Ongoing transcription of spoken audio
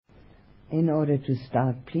In order to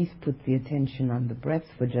start, please put the attention on the breath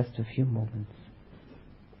for just a few moments.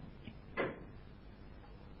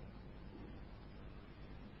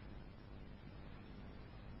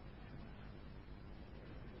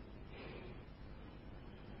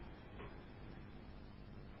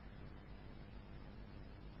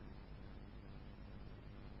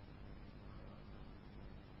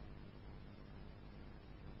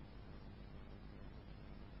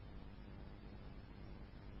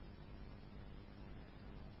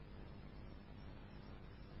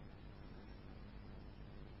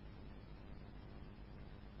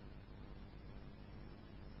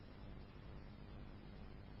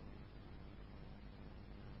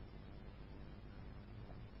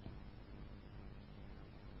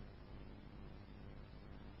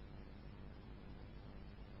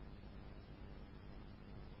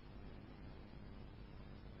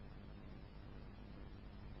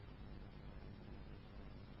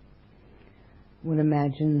 We'll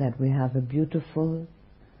imagine that we have a beautiful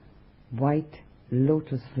white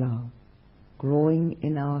lotus flower growing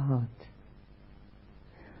in our heart,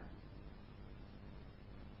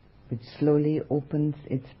 which slowly opens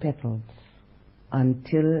its petals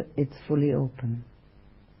until it's fully open.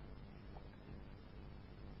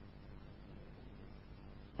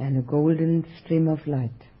 And a golden stream of light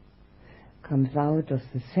comes out of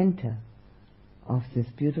the center of this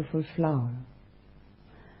beautiful flower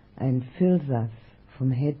and fills us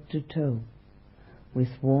from head to toe with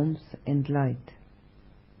warmth and light,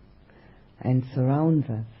 and surrounds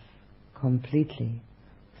us completely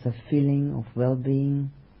with a feeling of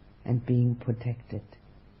well-being and being protected.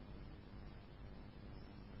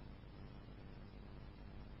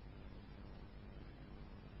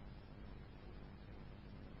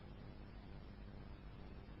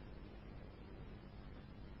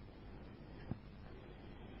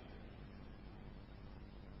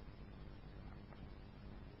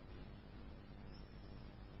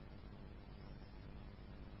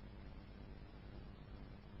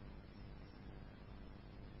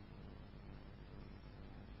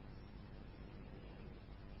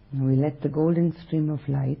 We let the golden stream of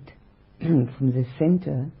light from the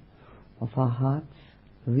center of our hearts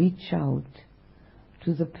reach out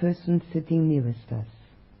to the person sitting nearest us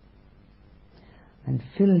and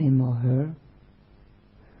fill him or her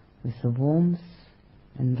with the warmth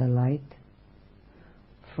and the light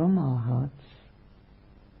from our hearts.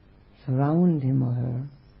 Surround him or her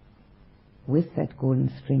with that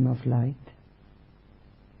golden stream of light,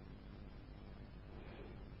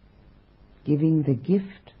 giving the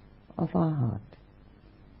gift of our heart.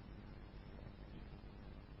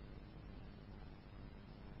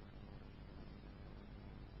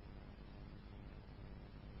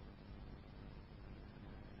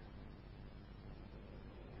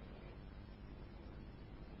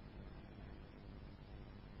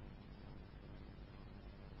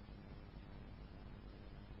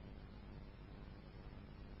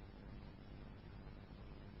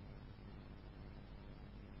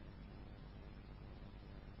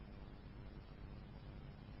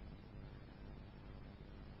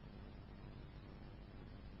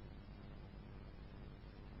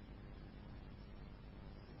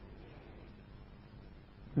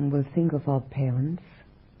 And we'll think of our parents,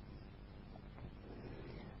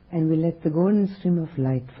 and we let the golden stream of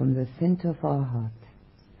light from the center of our heart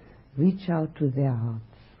reach out to their hearts,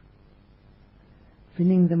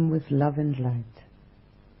 filling them with love and light,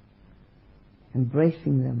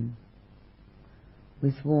 embracing them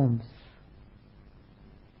with warmth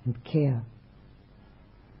and care,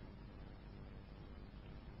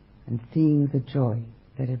 and seeing the joy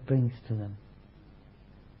that it brings to them.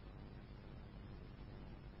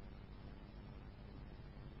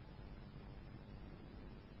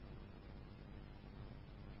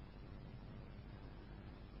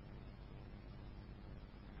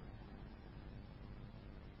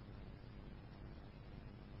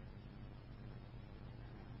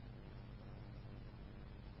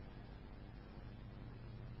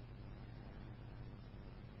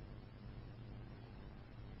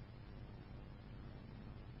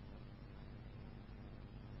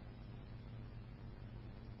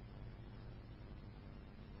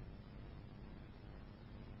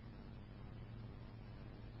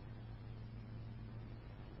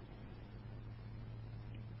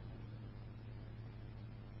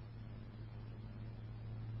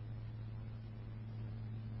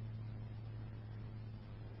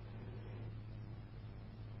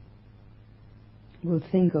 We'll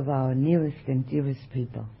think of our nearest and dearest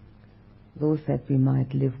people, those that we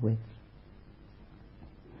might live with.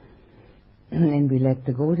 And we let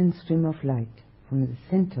the golden stream of light from the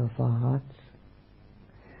center of our hearts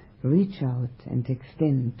reach out and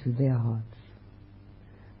extend to their hearts,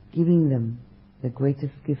 giving them the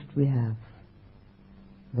greatest gift we have,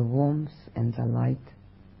 the warmth and the light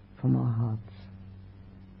from our hearts,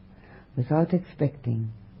 without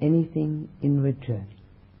expecting anything in return.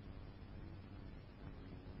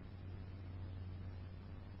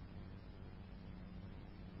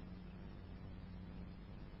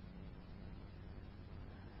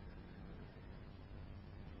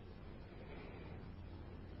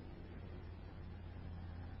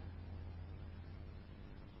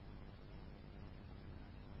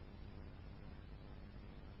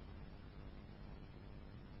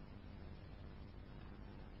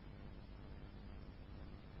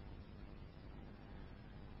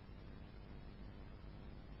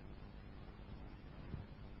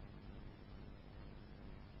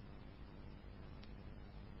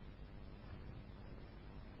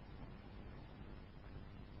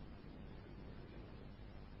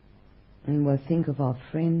 And we'll think of our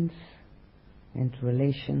friends and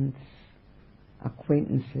relations,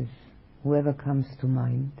 acquaintances, whoever comes to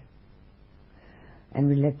mind. And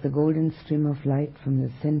we let the golden stream of light from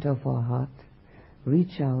the center of our heart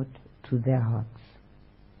reach out to their hearts,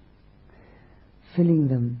 filling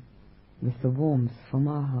them with the warmth from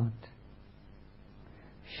our heart,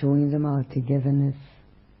 showing them our togetherness,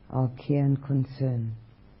 our care and concern,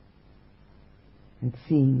 and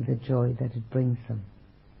seeing the joy that it brings them.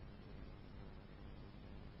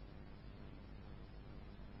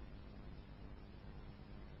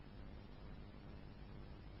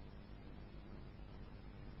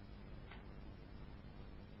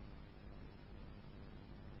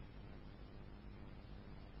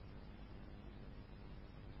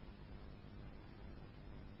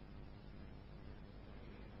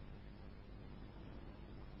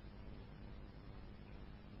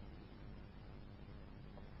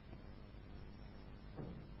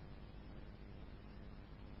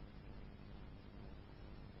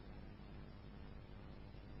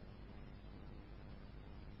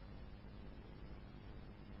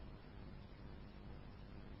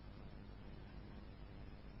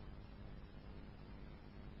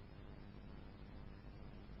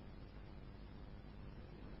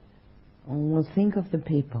 And we'll think of the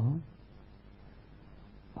people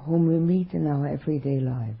whom we meet in our everyday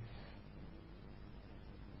lives,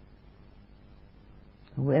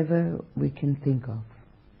 whoever we can think of,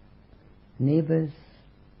 neighbors,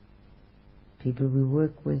 people we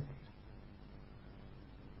work with,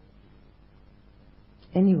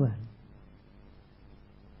 anyone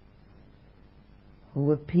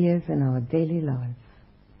who appears in our daily life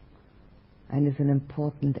and is an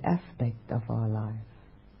important aspect of our life.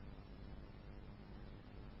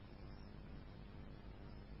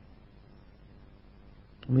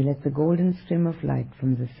 We let the golden stream of light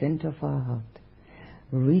from the center of our heart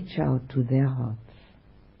reach out to their hearts,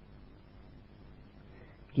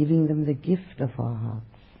 giving them the gift of our hearts,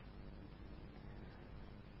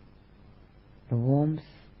 the warmth,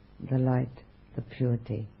 the light, the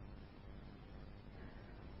purity,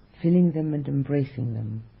 filling them and embracing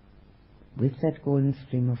them with that golden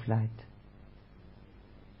stream of light,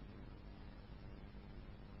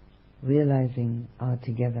 realizing our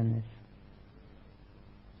togetherness.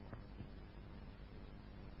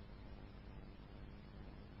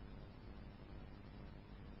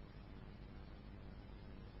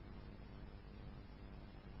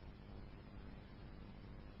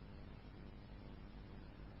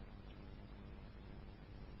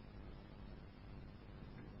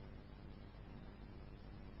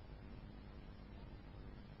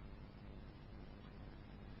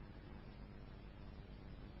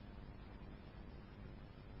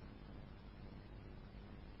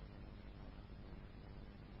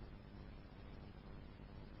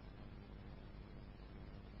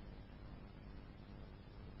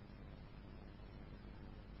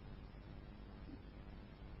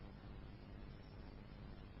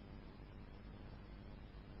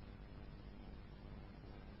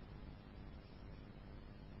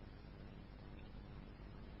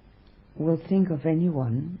 We'll think of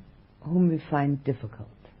anyone whom we find difficult,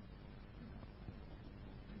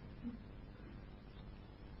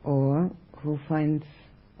 or who finds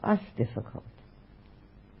us difficult,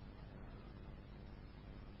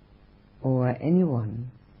 or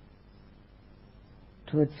anyone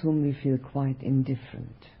towards whom we feel quite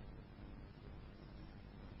indifferent.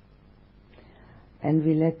 And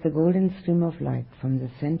we let the golden stream of light from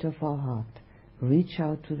the center of our heart reach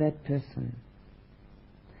out to that person,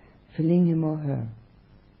 filling him or her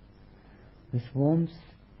with warmth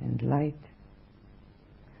and light,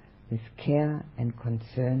 with care and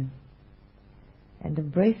concern, and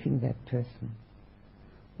embracing that person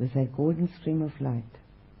with that golden stream of light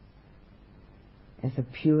as a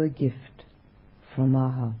pure gift from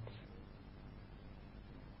our hearts.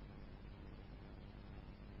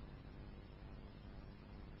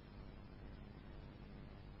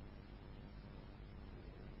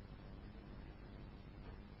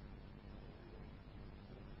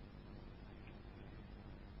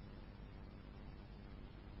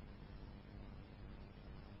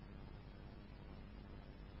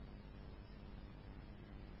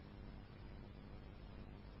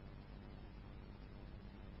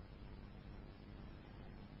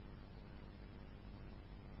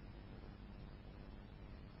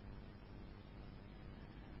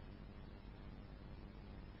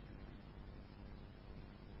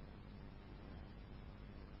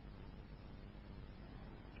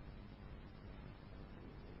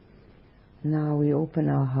 Now we open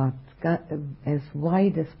our hearts as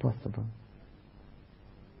wide as possible.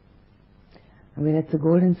 And we let the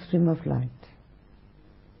golden stream of light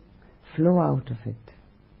flow out of it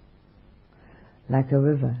like a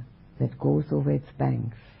river that goes over its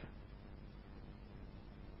banks,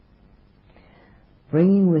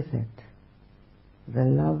 bringing with it the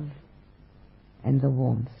love and the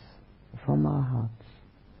warmth from our hearts,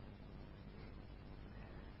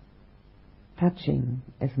 touching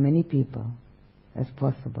as many people as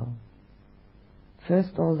possible.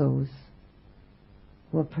 First, all those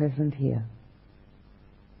who are present here.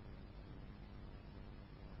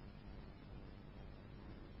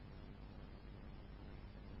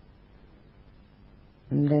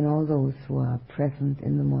 And then all those who are present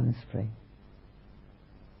in the monastery.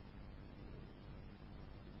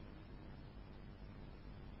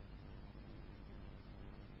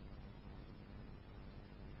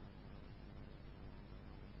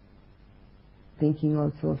 Thinking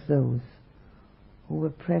also of those who were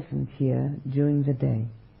present here during the day.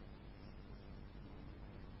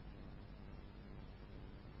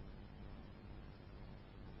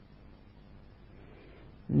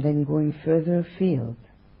 And then going further afield,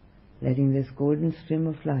 letting this golden stream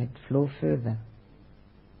of light flow further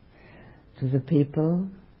to the people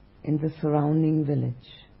in the surrounding village.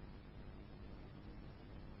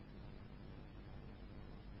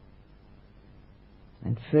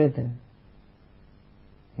 And further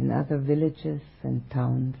in other villages and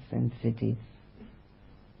towns and cities.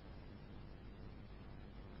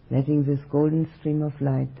 Letting this golden stream of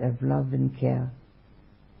light of love and care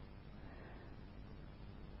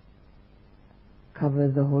cover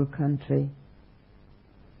the whole country,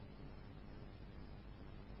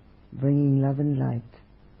 bringing love and light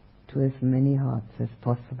to as many hearts as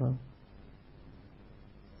possible.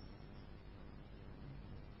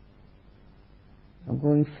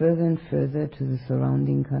 Going further and further to the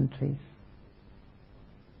surrounding countries.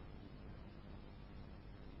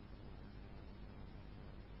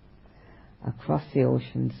 Across the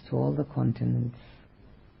oceans to all the continents.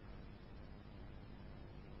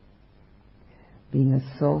 Being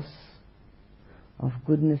a source of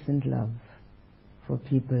goodness and love for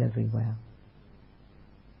people everywhere.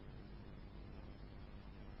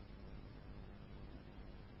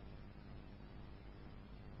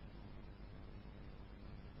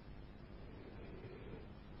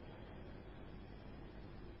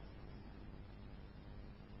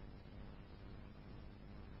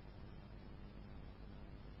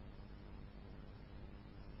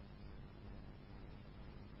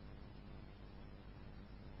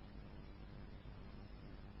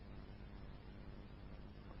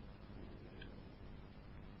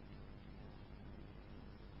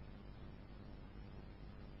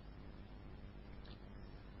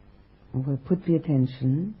 We'll put the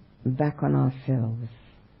attention back on ourselves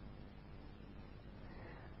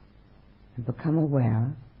and become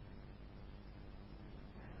aware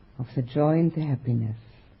of the joy and the happiness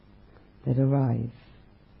that arise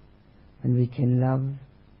when we can love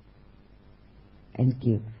and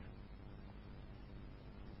give.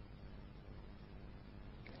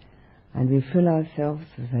 And we fill ourselves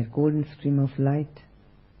with that golden stream of light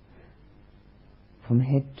from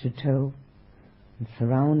head to toe, and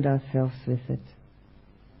surround ourselves with it,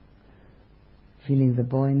 feeling the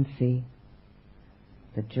buoyancy,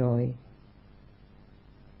 the joy,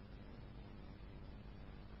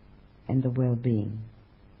 and the well-being.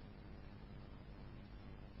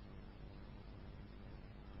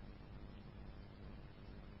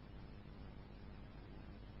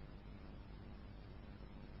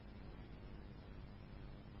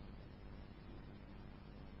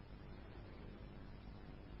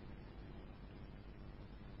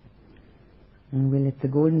 And we let the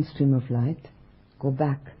golden stream of light go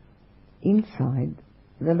back inside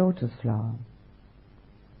the lotus flower,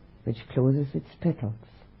 which closes its petals,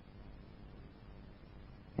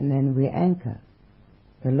 And then we anchor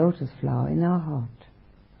the lotus flower in our heart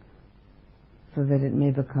so that it may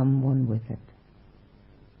become one with it.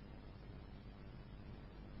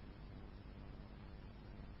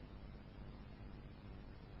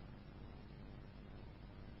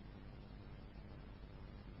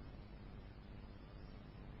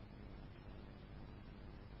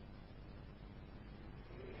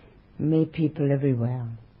 May people everywhere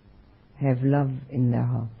have love in their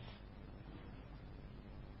hearts.